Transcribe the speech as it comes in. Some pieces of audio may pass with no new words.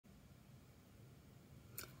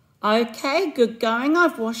Okay, good going.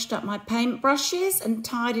 I've washed up my paintbrushes and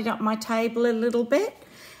tidied up my table a little bit.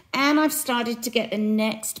 And I've started to get the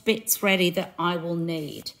next bits ready that I will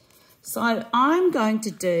need. So I'm going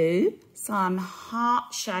to do some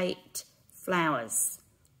heart-shaped flowers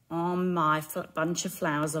on my bunch of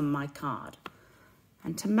flowers on my card.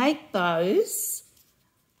 And to make those,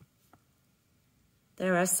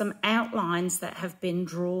 there are some outlines that have been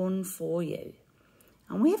drawn for you.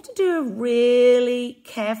 And we have to do a really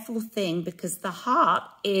careful thing because the heart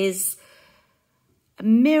is a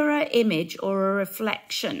mirror image or a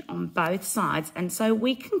reflection on both sides. And so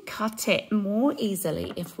we can cut it more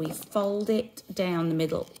easily if we fold it down the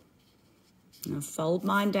middle. I'll fold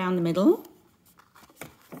mine down the middle.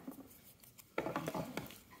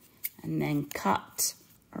 And then cut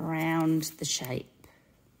around the shape.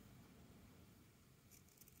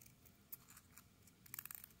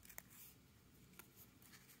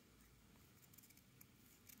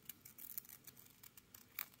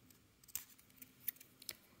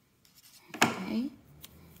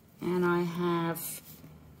 And I have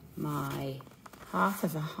my half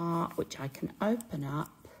of a heart, which I can open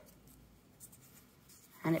up,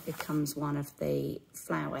 and it becomes one of the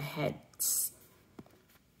flower heads.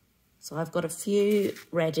 So I've got a few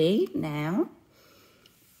ready now.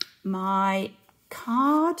 My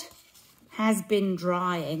card has been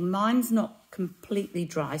drying. Mine's not completely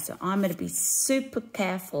dry, so I'm going to be super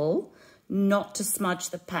careful not to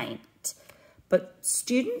smudge the paint. But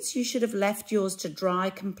students, you should have left yours to dry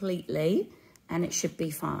completely and it should be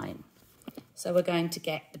fine. So we're going to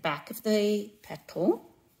get the back of the petal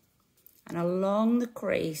and along the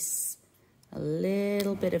crease, a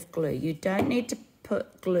little bit of glue. You don't need to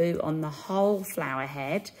put glue on the whole flower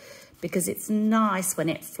head because it's nice when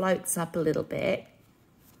it floats up a little bit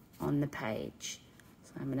on the page.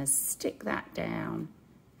 So I'm going to stick that down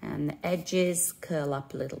and the edges curl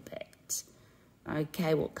up a little bit.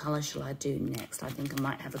 Okay, what colour shall I do next? I think I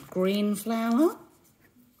might have a green flower.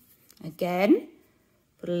 Again,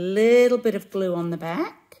 put a little bit of glue on the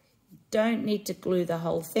back. Don't need to glue the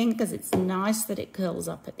whole thing because it's nice that it curls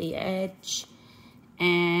up at the edge.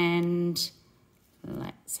 And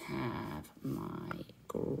let's have my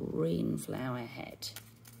green flower head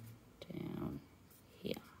down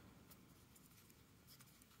here.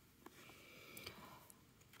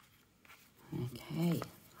 Okay.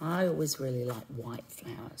 I always really like white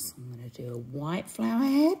flowers. I'm going to do a white flower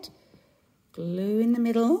head, glue in the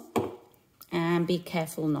middle, and be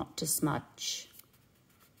careful not to smudge.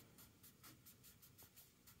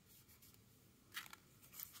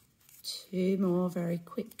 Two more very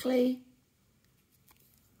quickly.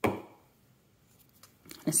 I'm going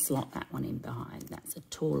to slot that one in behind. That's a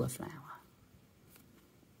taller flower.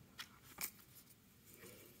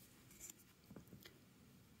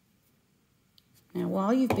 Now,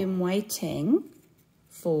 while you've been waiting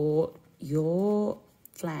for your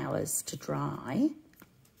flowers to dry,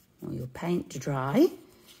 or your paint to dry,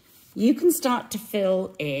 you can start to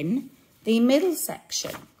fill in the middle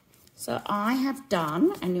section. So I have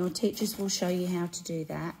done, and your teachers will show you how to do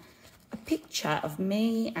that, a picture of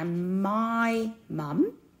me and my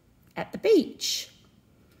mum at the beach.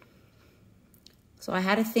 So I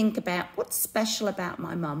had to think about what's special about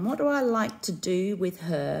my mum. What do I like to do with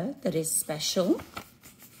her that is special?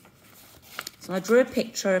 So I drew a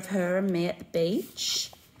picture of her and me at the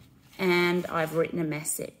beach, and I've written a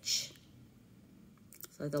message.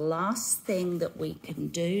 So the last thing that we can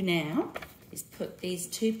do now is put these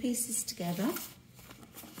two pieces together.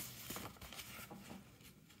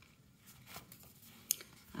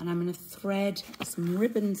 And I'm going to thread some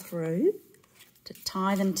ribbon through to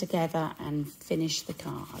tie them together and finish the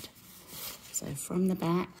card. So from the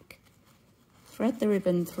back, thread the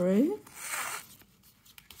ribbon through.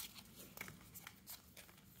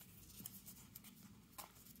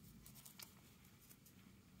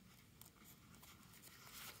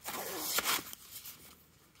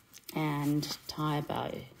 And tie a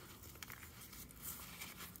bow.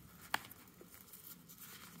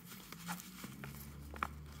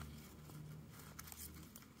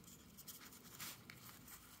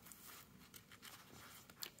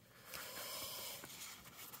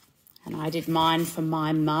 And I did mine for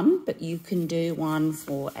my mum, but you can do one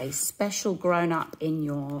for a special grown-up in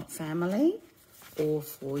your family or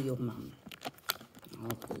for your mum.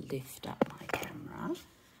 I'll lift up my camera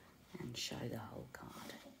and show the whole card.